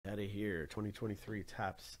Out of here, 2023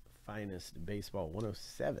 Topps Finest Baseball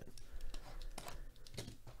 107.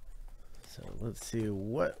 So let's see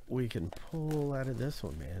what we can pull out of this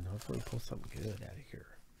one, man. Hopefully pull something good out of here.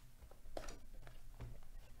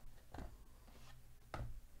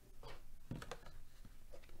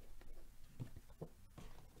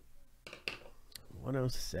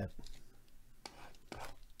 $107.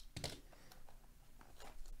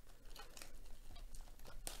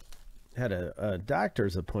 Had a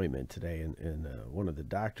doctor's appointment today, and one of the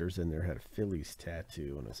doctors in there had a Phillies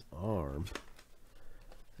tattoo on his arm.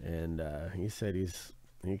 And he said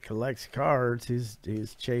he collects cards.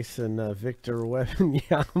 He's chasing Victor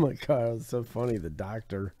Wembanyama cards. It's so funny. The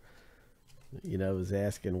doctor, was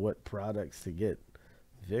asking what products to get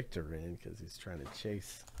Victor in because he's trying to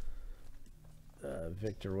chase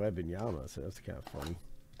Victor Wembanyama. So that's kind of funny.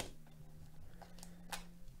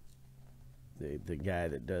 The guy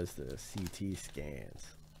that does the CT scans,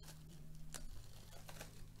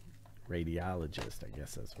 radiologist, I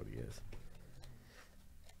guess that's what he is.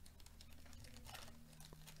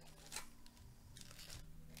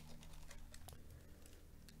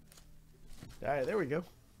 All right, there we go.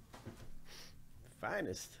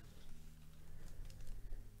 Finest.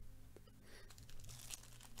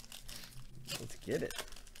 Let's get it.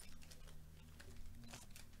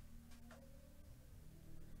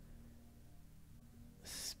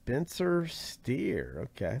 Spencer Steer,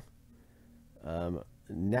 okay.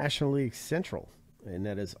 National League Central, and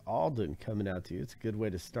that is Alden coming out to you. It's a good way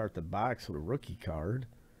to start the box with a rookie card.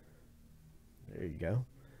 There you go.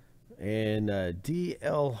 And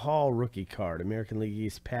D.L. Hall rookie card, American League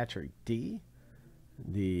East Patrick D.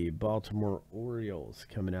 The Baltimore Orioles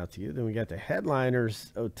coming out to you. Then we got the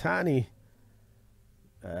headliners, Ohtani.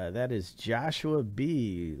 That is Joshua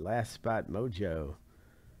B. Last Spot Mojo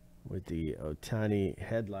with the Ohtani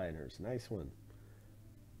headliners. Nice one.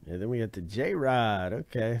 And then we got the J-Rod.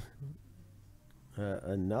 Okay.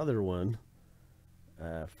 Another one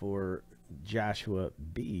for Joshua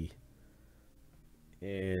B.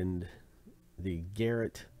 And the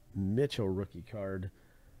Garrett Mitchell rookie card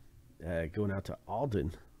going out to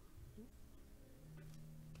Alden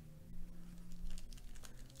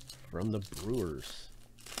from the Brewers.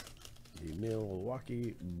 The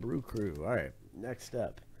Milwaukee Brew Crew. All right, next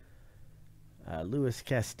up. Luis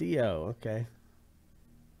Castillo, okay.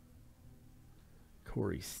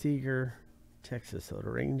 Corey Seager, Texas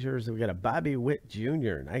Rangers. We got a Bobby Witt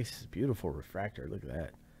Jr. Nice, beautiful refractor. Look at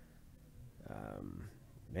that.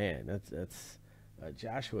 Man, that's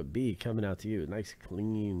Joshua B. coming out to you. Nice,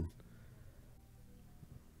 clean.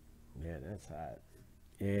 Man, that's hot.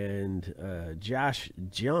 And Josh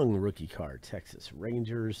Jung rookie card, Texas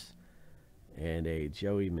Rangers. And a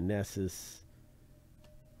Joey Meneses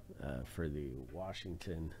for the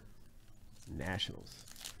Washington Nationals.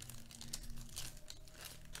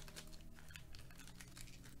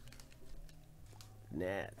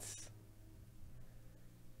 Nats.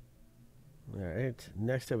 All right.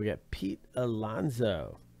 Next up, we got Pete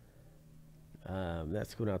Alonso.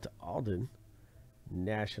 That's going out to Alden,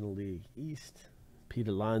 National League East. Pete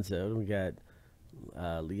Alonso. We got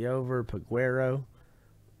Leover Peguero.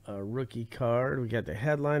 Rookie card. We got the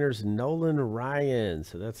headliners, Nolan Ryan.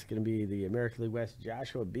 So that's going to be the American League West.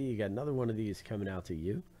 Joshua B. You got another one of these coming out to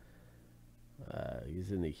you.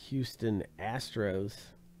 He's in the Houston Astros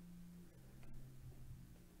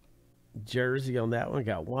jersey on that one.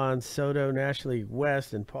 Got Juan Soto, National League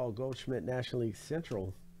West, and Paul Goldschmidt, National League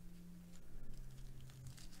Central.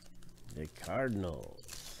 The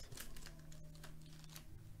Cardinals.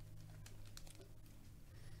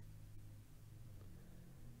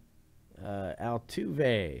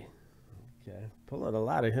 Altuve. Okay. Pulling a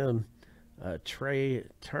lot of him. Trey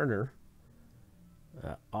Turner.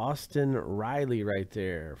 Austin Riley right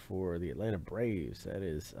there for the Atlanta Braves. That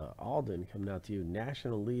is Alden coming out to you.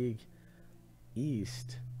 National League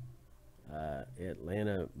East.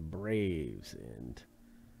 Atlanta Braves and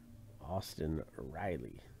Austin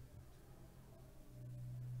Riley.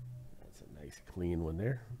 That's a nice clean one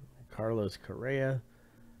there. Carlos Correa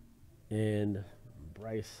and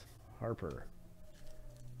Bryce Harper.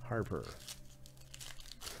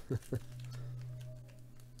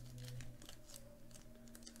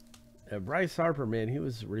 Bryce Harper, man, he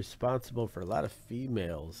was responsible for a lot of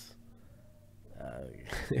females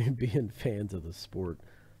being fans of the sport.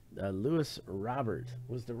 Lewis Robert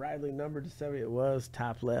was the Riley numbered to 70. It was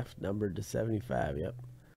top left, numbered to 75. Yep.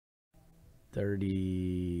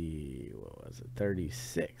 30. What was it?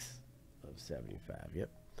 36 of 75. Yep.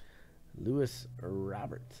 Lewis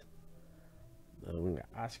Robert. We got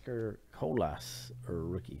Oscar Colas, a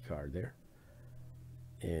rookie card there.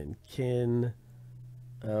 And Ken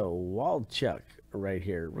Walchuk right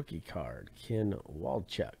here. Rookie card. Ken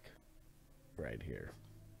Walchuk right here.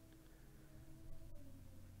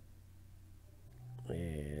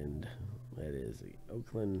 And that is the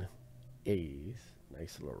Oakland A's.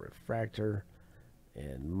 Nice little refractor.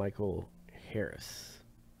 And Michael Harris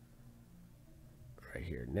right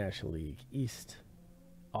here. National League East.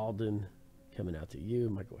 Alden coming out to you.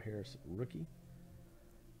 Michael Harris, rookie.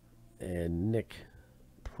 And Nick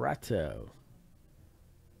Prato.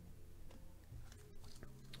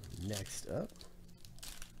 Next up.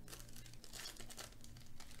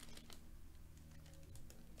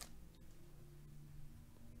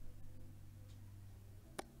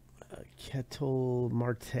 Ketel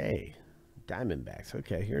Marte. Diamondbacks.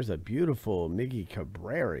 Okay, here's a beautiful Miggy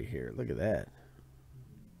Cabrera here. Look at that.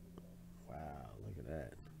 Wow, look at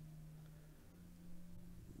that.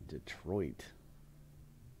 Detroit.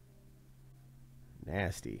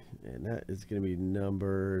 Nasty. And that is going to be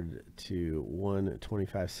numbered to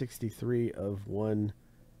 125/63 of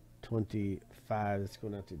 125. That's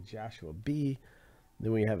going out to Joshua B.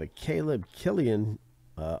 Then we have a Caleb Killian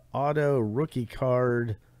auto rookie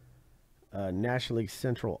card. National League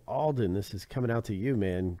Central Alden. This is coming out to you,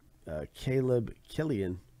 man. Caleb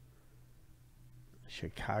Killian.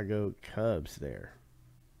 Chicago Cubs there.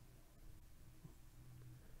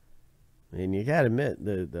 And you got to admit,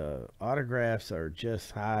 the autographs are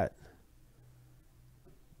just hot.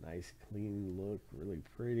 Nice, clean look. Really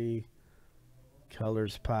pretty.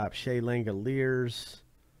 Colors pop. Shea Langoliers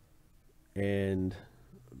and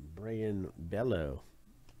Brian Bello.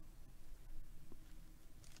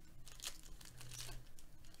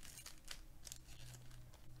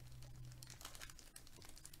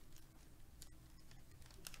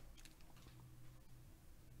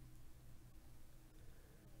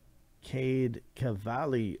 Cade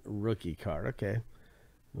Cavalli rookie card. Okay.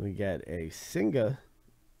 We got a Singa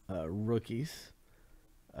rookies.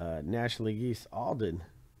 National League East Alden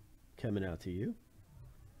coming out to you.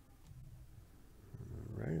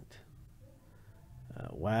 All right.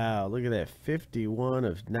 Wow, look at that. 51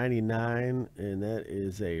 of 99. And that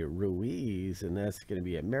is a Ruiz. And that's going to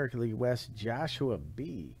be American League West Joshua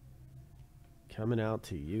B. Coming out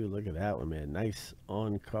to you. Look at that one, man. Nice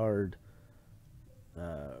on-card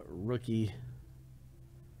rookie.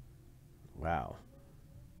 Wow,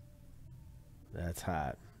 that's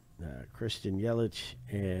hot. Christian Yelich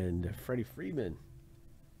and Freddie Freeman.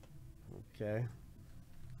 Okay,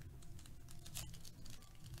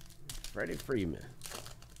 Freddie Freeman.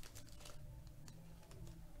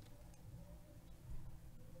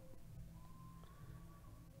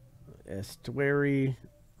 Estuary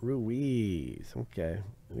Ruiz. Okay,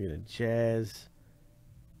 we got a Jazz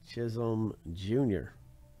Chisholm Jr.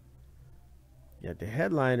 Yeah, the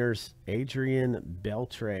headliners, Adrian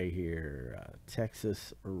Beltre here,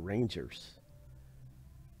 Texas Rangers.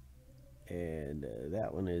 And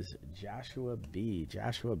that one is Joshua B.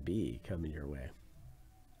 Joshua B coming your way.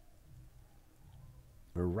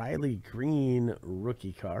 A Riley Green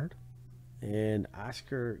rookie card. And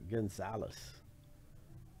Oscar Gonzalez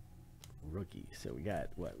rookie. So we got,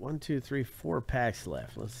 what, 1, 2, 3, 4 packs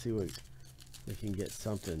left. Let's see what we can get.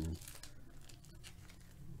 Something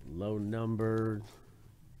low numbered,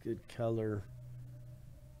 good color.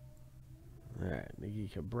 All right,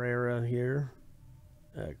 Miggy Cabrera here.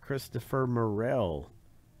 Christopher Morel,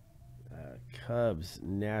 Cubs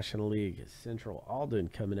National League Central Alden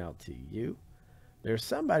coming out to you. There's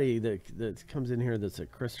somebody that comes in here that's a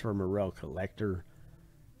Christopher Morel collector.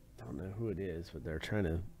 Don't know who it is, but they're trying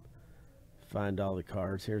to find all the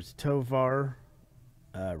cards. Here's Tovar.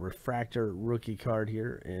 Refractor rookie card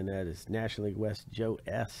here, and that is National League West Joe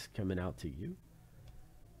S. coming out to you.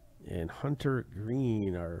 And Hunter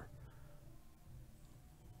Green,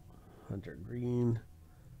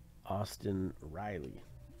 Austin Riley.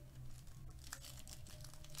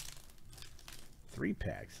 3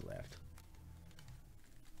 packs left.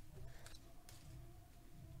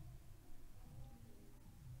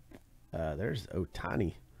 There's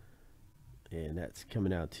Otani, and that's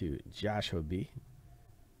coming out to Joshua B.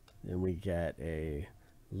 Then we got a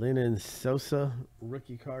Lennon Sosa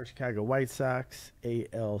rookie card, Chicago White Sox,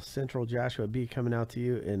 AL Central Joshua B coming out to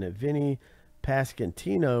you, and a Vinny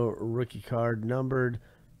Pasquantino rookie card numbered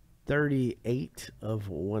 38 of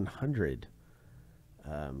 100.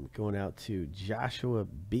 Going out to Joshua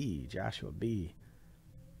B. Joshua B.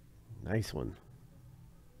 Nice one.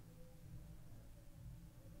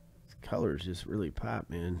 His colors just really pop,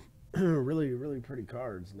 man. Really pretty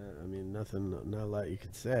cards. I mean, not a lot you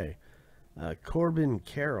could say. Corbin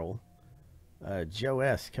Carroll, Joe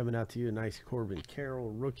S. coming out to you. A nice Corbin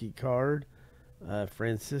Carroll rookie card.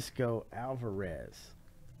 Francisco Alvarez.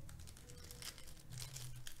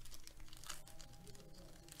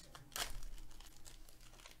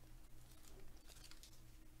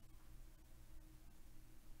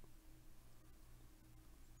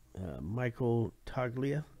 Michael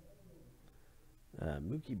Toglia.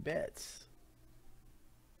 Mookie Betts.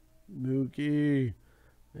 Mookie.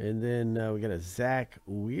 And then we got a Zach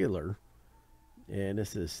Wheeler. And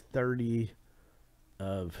this is 30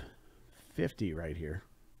 of 50 right here.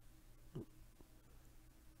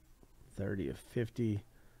 30 of 50.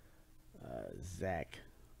 Zach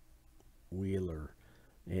Wheeler.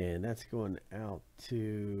 And that's going out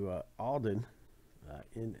to Alden,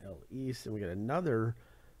 NL East. And we got another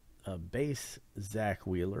base Zach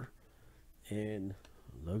Wheeler and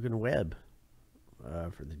Logan Webb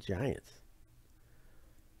for the Giants.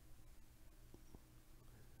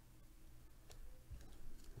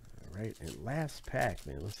 All right, and last pack,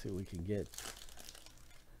 man. Let's see what we can get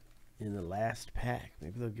in the last pack.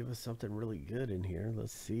 Maybe they'll give us something really good in here.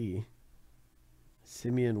 Let's see.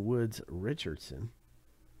 Simeon Woods Richardson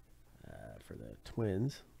for the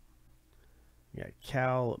Twins. We got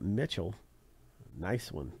Cal Mitchell.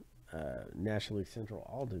 Nice one. National League Central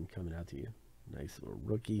Alden coming out to you. Nice little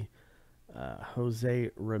rookie. Jose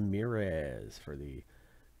Ramirez for the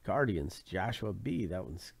Guardians. Joshua B. That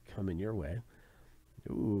one's coming your way.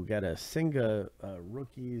 Ooh, got a Singa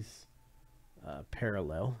rookies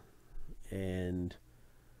parallel. And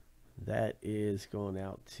that is going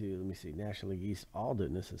out to, let me see, National League East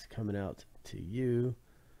Alden. This is coming out to you.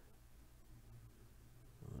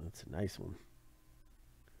 Oh, that's a nice one.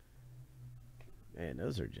 Man,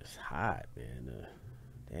 those are just hot, man.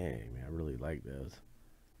 Dang, man, I really like those.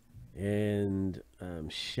 And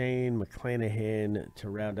Shane McClanahan to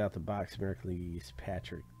round out the box. American League East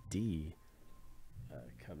Patrick D.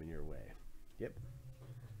 Coming your way. Yep.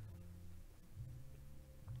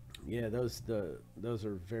 Yeah, those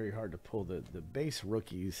are very hard to pull. The base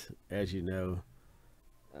rookies, as you know,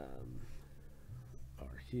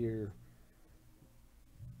 are here.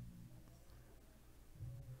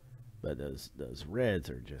 But those reds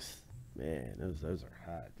are just, man, those are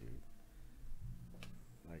hot, dude.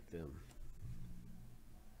 Like them.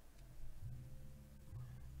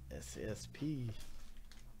 SSP.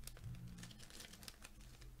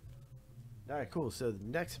 All right, cool. So the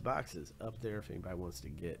next box is up there if anybody wants to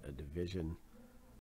get a division